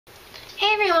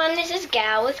Hey everyone, this is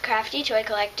G.A.L with Crafty Toy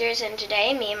Collectors, and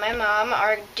today me and my mom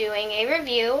are doing a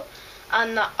review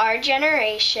on the Our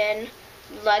Generation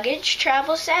luggage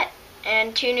travel set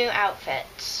and 2 new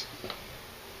outfits.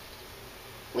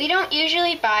 We don't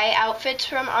usually buy outfits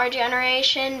from Our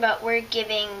Generation, but we're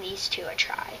giving these 2 a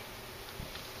try.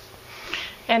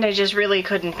 And I just really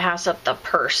couldn't pass up the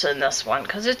purse in this one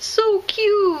because it's so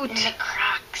cute. And the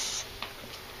Crocs.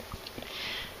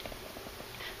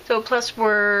 So plus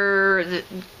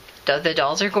the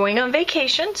dolls are going on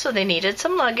vacation, so they needed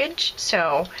some luggage.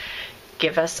 So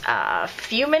give us a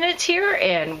few minutes here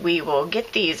and we will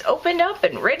get these opened up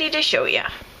and ready to show you.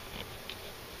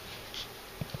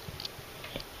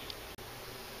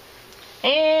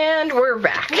 And we're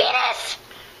back. Venus!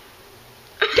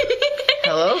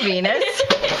 Hello, Venus.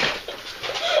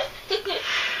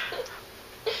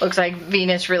 Looks like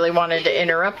Venus really wanted to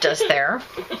interrupt us there.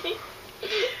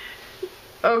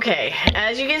 Okay,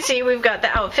 as you can see, we've got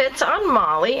the outfits on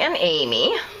Molly and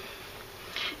Amy.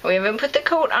 We haven't put the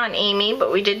coat on Amy,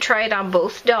 but we did try it on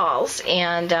both dolls.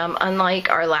 And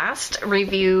unlike our last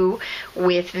review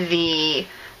with the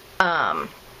polka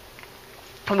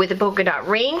dot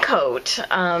raincoat,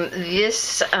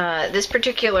 this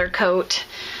particular coat,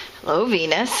 hello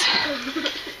Venus,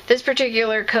 this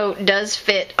particular coat does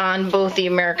fit on both the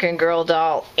American Girl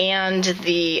doll and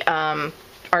the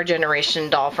Our Generation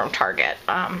doll from Target.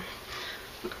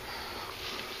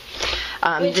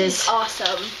 Which is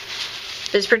awesome.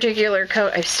 This particular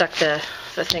coat, I've stuck the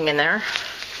thing in there.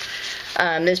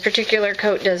 This particular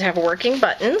coat does have working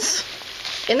buttons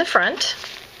in the front.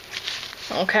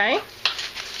 Okay.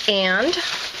 And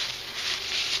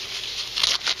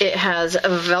it has a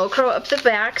Velcro up the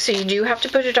back, so you do have to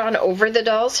put it on over the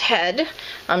doll's head.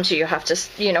 So you have to,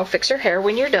 fix her hair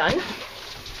when you're done.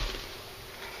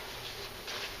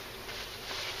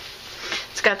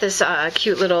 It's got this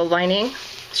cute little lining,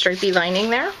 stripy lining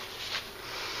there.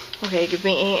 Okay, give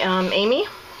me Amy.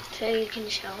 So you can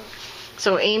show.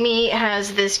 So Amy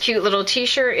has this cute little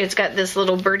t-shirt. It's got this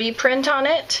little birdie print on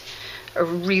it.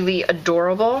 Really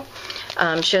adorable.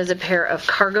 She has a pair of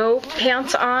cargo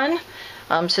pants on.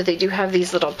 So they do have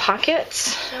these little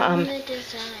pockets. The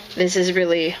design. This is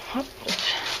really,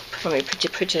 let me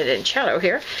put it in shadow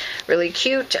here. Really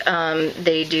cute.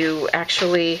 They do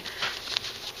actually,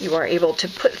 you are able to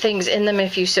put things in them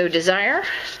if you so desire.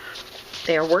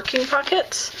 They are working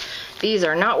pockets. These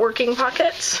are not working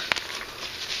pockets.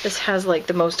 This has like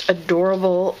the most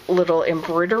adorable little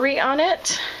embroidery on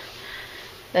it.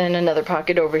 Then another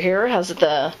pocket over here has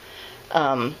the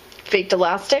faked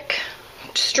elastic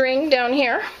string down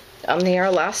here on the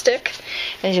elastic.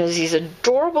 And it has these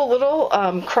adorable little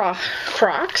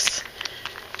Crocs.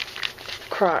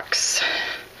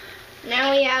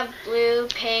 Now we have blue,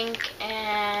 pink,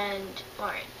 and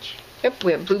orange. Yep,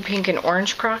 we have blue, pink, and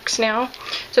orange Crocs now.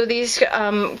 So these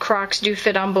Crocs do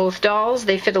fit on both dolls.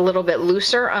 They fit a little bit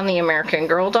looser on the American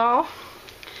Girl doll.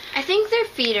 I think their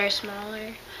feet are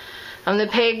smaller. The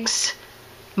pegs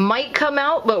might come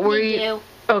out, but They do.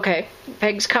 Okay,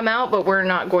 pegs come out, but we're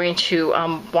not going to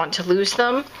want to lose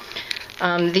them.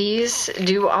 These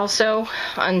do also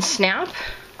unsnap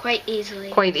Quite easily.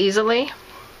 quite easily.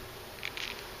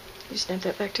 You snap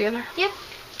that back together? Yep.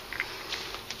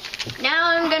 Now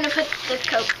I'm going to put the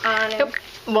coat on. Yep.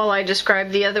 While I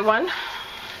describe the other one,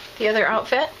 the other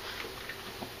outfit.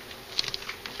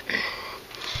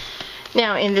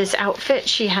 Now in this outfit,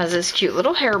 she has this cute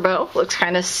little hair bow. Looks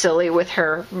kind of silly with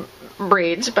her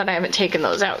braids, but I haven't taken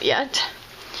those out yet.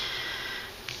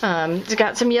 It's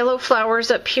got some yellow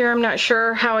flowers up here. I'm not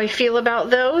sure how I feel about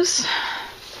those.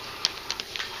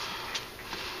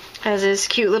 Has this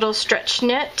cute little stretch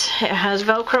knit. It has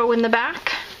Velcro in the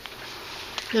back.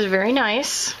 This is very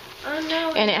nice. Oh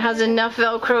no. And it has enough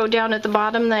Velcro down at the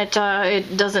bottom that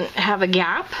it doesn't have a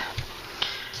gap.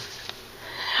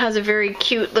 Has a very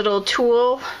cute little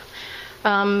tulle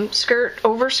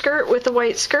overskirt with a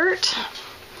white skirt.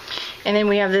 And then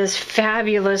we have this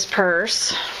fabulous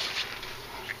purse.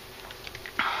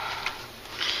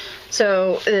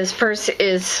 So this purse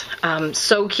is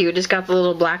so cute. It's got the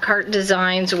little black heart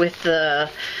designs with the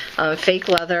fake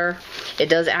leather. It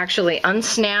does actually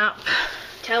unsnap.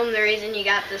 Tell them the reason you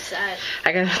got this set.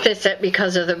 I got this set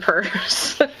because of the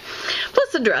purse.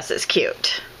 Plus the dress is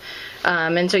cute.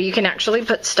 And so you can actually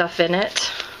put stuff in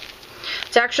it.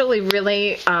 It's actually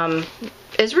really,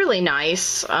 it's really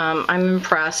nice. I'm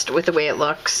impressed with the way it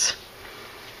looks.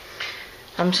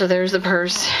 So there's the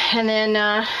purse. And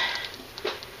then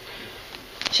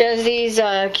she has these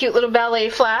cute little ballet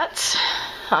flats.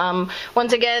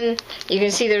 Once again, you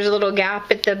can see there's a little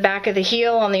gap at the back of the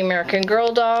heel on the American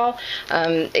Girl doll.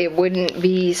 It wouldn't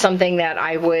be something that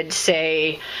I would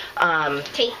say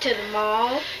take to the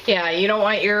mall. Yeah, you don't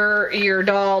want your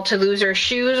doll to lose her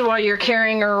shoes while you're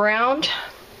carrying her around.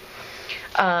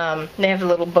 They have a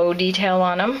little bow detail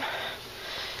on them.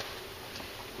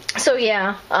 So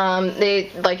yeah,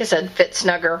 they, like I said, fit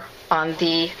snugger on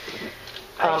the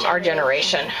our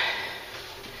generation.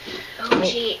 Oh,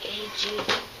 G.A.L.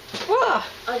 Whoa.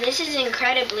 Oh, this is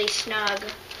incredibly snug.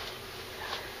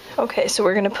 Okay, so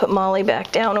we're gonna put Molly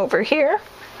back down over here.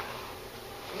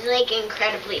 It's like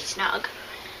incredibly snug.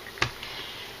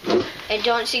 I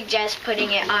don't suggest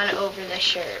putting it on over the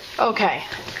shirt. Okay.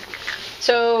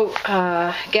 So,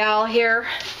 Gal here,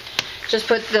 just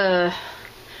put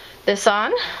this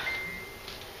on,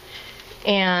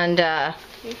 and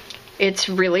it's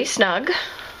really snug,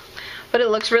 but it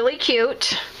looks really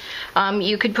cute.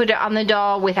 You could put it on the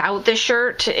doll without the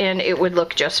shirt, and it would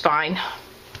look just fine.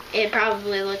 It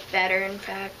probably looked better, in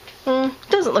fact.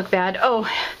 Doesn't look bad. Oh,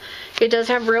 it does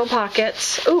have real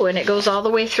pockets. Ooh, and it goes all the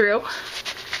way through.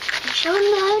 Show them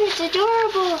the hood, it's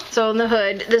adorable. So in the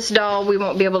hood, this doll, we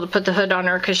won't be able to put the hood on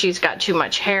her because she's got too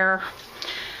much hair.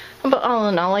 But all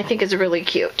in all, I think it's really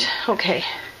cute. Okay.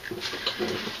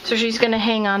 So she's going to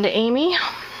hang on to Amy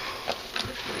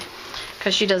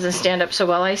because she doesn't stand up so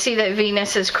well. I see that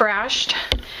Venus has crashed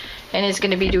and is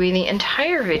going to be doing the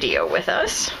entire video with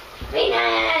us.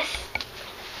 Venus!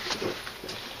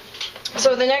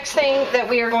 So the next thing that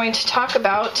we are going to talk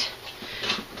about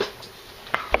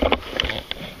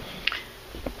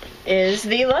is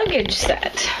the luggage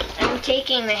set. I'm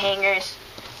taking the hangers.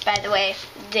 By the way,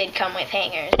 did come with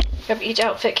hangers. Yep, each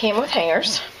outfit came with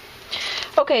hangers.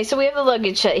 Okay, so we have the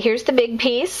luggage set. Here's the big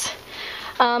piece.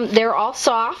 They're all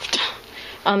soft.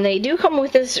 They do come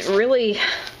with this really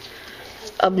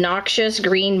obnoxious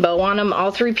green bow on them.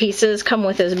 All three pieces come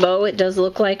with this bow. It does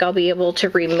look like I'll be able to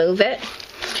remove it.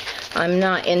 I'm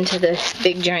not into the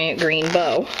big giant green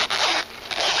bow.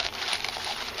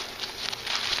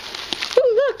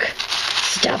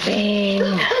 Stuffing.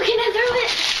 Ooh, can I throw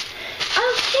it?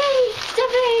 Okay,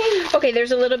 stuffing. Okay,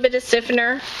 there's a little bit of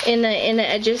stiffener in the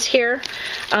edges here.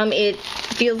 It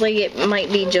feels like it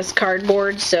might be just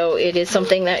cardboard, so it is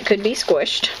something that could be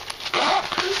squished.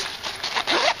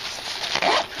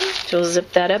 So we'll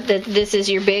zip that up. This is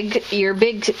your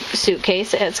big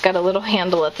suitcase. It's got a little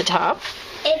handle at the top.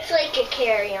 It's like a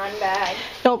carry-on bag.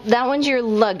 Nope, that one's your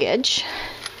luggage.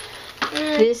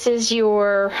 This is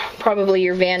probably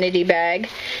your vanity bag.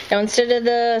 Now instead of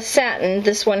the satin,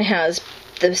 this one has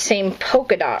the same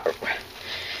polka dot.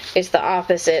 It's the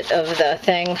opposite of the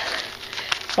thing.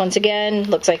 Once again,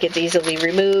 looks like it's easily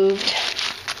removed.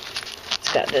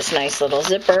 It's got this nice little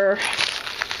zipper.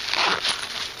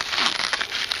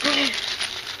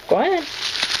 Go ahead.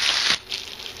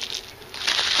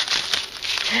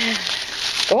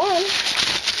 Go on.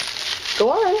 Go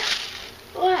on.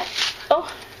 What?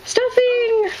 Oh.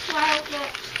 Stuffing!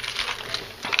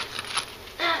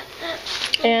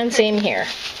 And same here.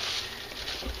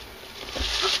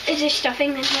 Is there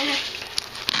stuffing in there?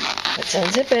 Let's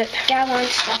unzip it. Gal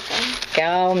wants stuffing.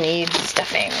 Gal needs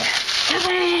stuffing.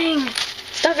 Stuffing!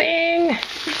 Stuffing!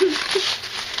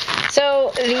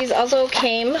 So these also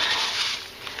came.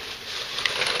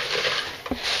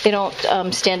 They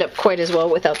don't stand up quite as well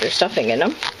without their stuffing in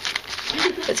them.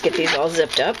 Let's get these all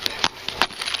zipped up.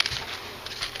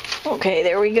 Okay,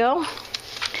 there we go.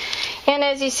 And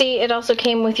as you see, it also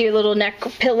came with your little neck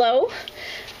pillow.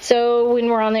 So when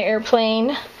we're on the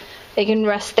airplane, they can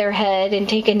rest their head and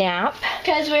take a nap.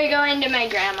 Because we're going to my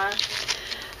grandma.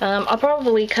 I'll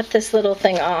probably cut this little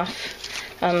thing off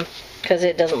because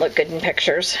it doesn't look good in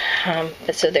pictures.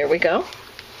 So there we go.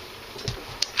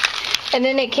 And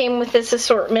then it came with this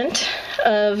assortment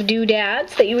of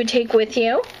doodads that you would take with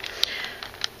you,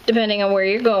 depending on where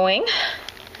you're going.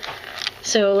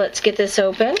 So let's get this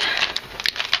open.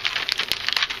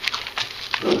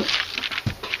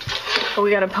 Oh, we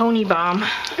got a pony bomb.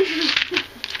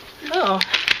 Oh,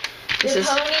 The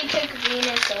pony took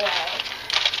Venus away.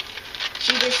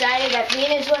 She decided that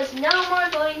Venus was no more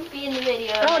going to be in the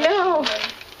video. Oh no!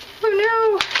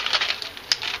 Oh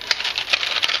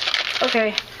no!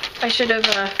 Okay, I should have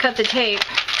cut the tape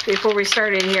before we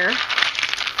started here.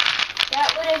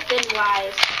 That would have been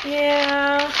wise.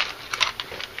 Yeah.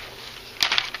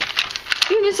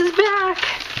 Venus is back.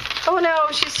 Oh no,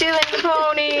 she's stealing the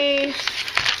pony.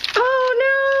 Oh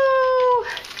no!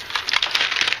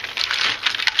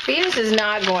 Venus is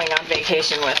not going on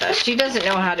vacation with us. She doesn't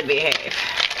know how to behave.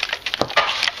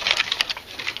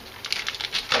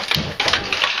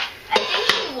 I think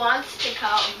she wants to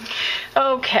come.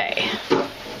 Okay.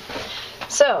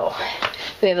 So,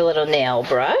 we have a little nail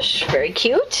brush, very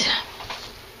cute.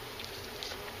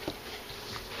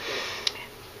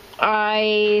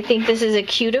 I think this is a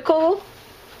cuticle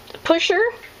pusher.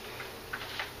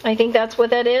 I think that's what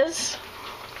that is.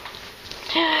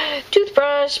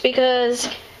 Toothbrush, because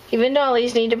even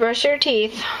dollies need to brush their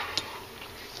teeth.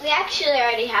 We actually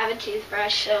already have a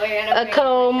toothbrush, so we're gonna A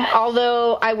comb,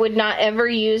 although I would not ever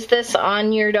use this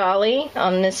on your dolly.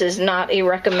 This is not a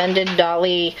recommended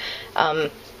dolly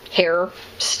hair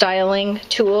styling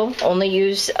tool. Only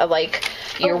use like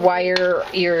your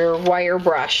wire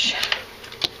brush.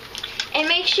 And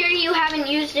make sure you haven't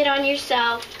used it on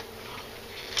yourself.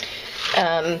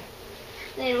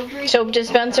 Soap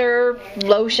dispenser,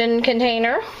 lotion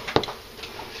container.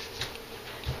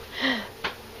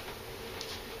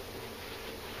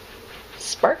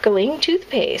 Sparkling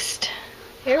toothpaste.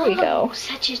 There we go.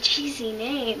 Such a cheesy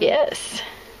name. Yes.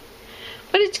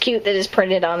 But it's cute that it's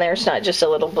printed on there. It's not just a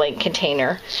little blank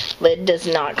container. Lid does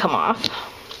not come off.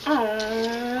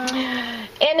 Aww.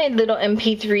 And a little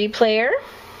MP3 player.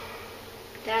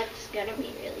 That's gonna be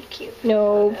really cute.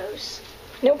 No. Photos.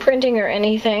 No printing or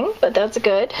anything, but that's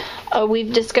good.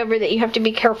 We've discovered that you have to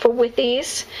be careful with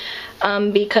these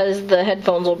because the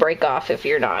headphones will break off if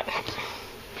you're not.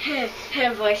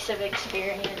 Voice of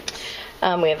experience.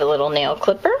 We have a little nail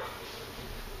clipper.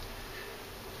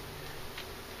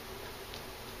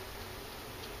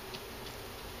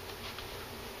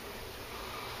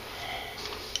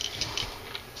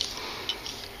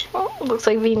 Oh, looks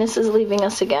like Venus is leaving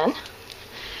us again.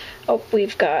 Oh,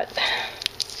 we've got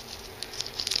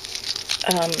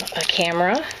a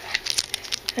camera,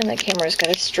 and the camera's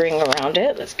got a string around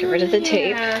it. Let's get rid of the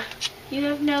tape. You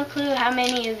have no clue how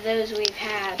many of those we've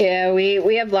had. Yeah,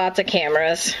 we have lots of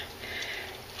cameras.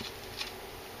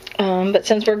 But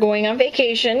since we're going on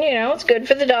vacation, you know, it's good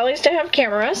for the dollies to have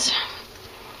cameras.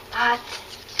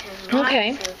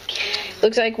 Okay.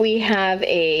 Looks like we have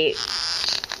a...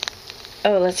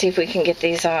 Oh, let's see if we can get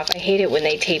these off. I hate it when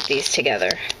they tape these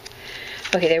together.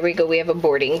 Okay, there we go. We have a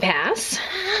boarding pass.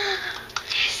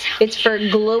 It's for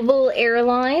Global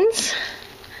Airlines.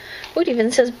 Oh, it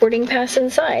even says boarding pass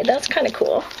inside. That's kind of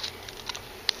cool.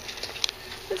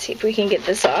 Let's see if we can get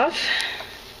this off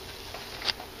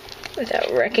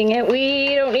without wrecking it.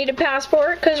 We don't need a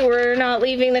passport because we're not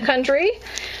leaving the country.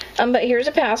 But here's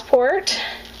a passport.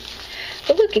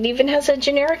 But look, it even has a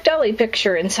generic dolly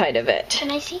picture inside of it.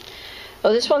 Can I see?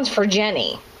 Oh, this one's for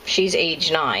Jenny. She's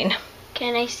age 9.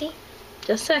 Can I see?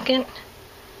 Just a second.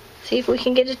 See if we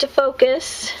can get it to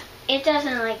focus. It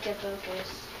doesn't like to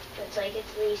focus. It's like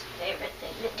its least favorite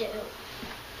thing to do.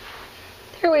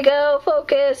 There we go.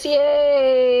 Focus.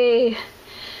 Yay.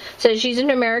 So she's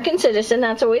an American citizen.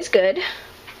 That's always good.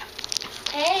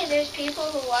 Hey, there's people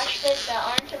who watch this that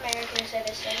aren't American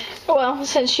citizens. Well,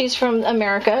 since she's from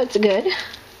America, it's good.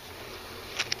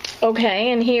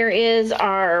 Okay, and here is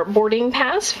our boarding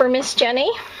pass for Miss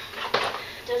Jenny.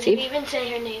 Does it even say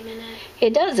her name in it?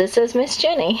 It does. It says Miss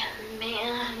Jenny.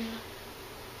 Man.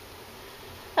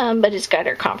 But it's got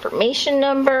her confirmation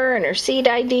number and her seat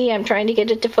ID. I'm trying to get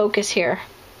it to focus here.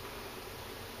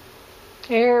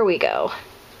 There we go.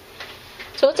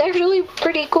 So it's actually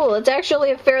pretty cool. It's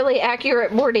actually a fairly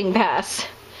accurate boarding pass.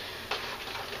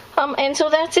 And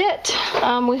so that's it.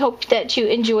 We hope that you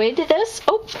enjoyed this.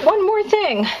 Oh, one more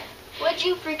thing. What'd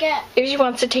you forget? If she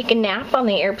wants to take a nap on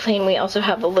the airplane, we also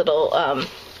have a little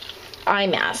eye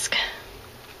mask.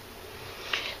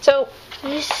 So,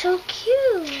 It's so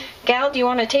cute. Gal, do you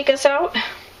want to take us out?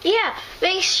 Yeah,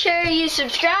 make sure you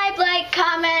subscribe, like,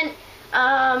 comment,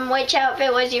 which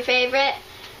outfit was your favorite.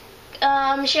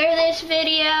 Share this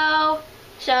video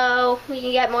so we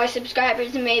can get more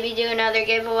subscribers and maybe do another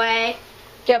giveaway.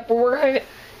 Yep, we're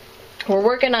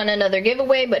working on another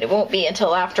giveaway, but it won't be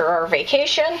until after our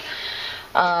vacation.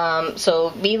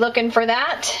 So be looking for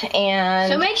that,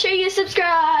 and So make sure you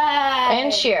subscribe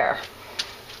and share.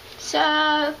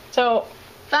 So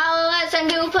follow us on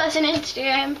Google Plus and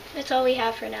Instagram. That's all we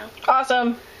have for now.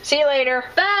 Awesome. See you later.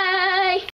 Bye.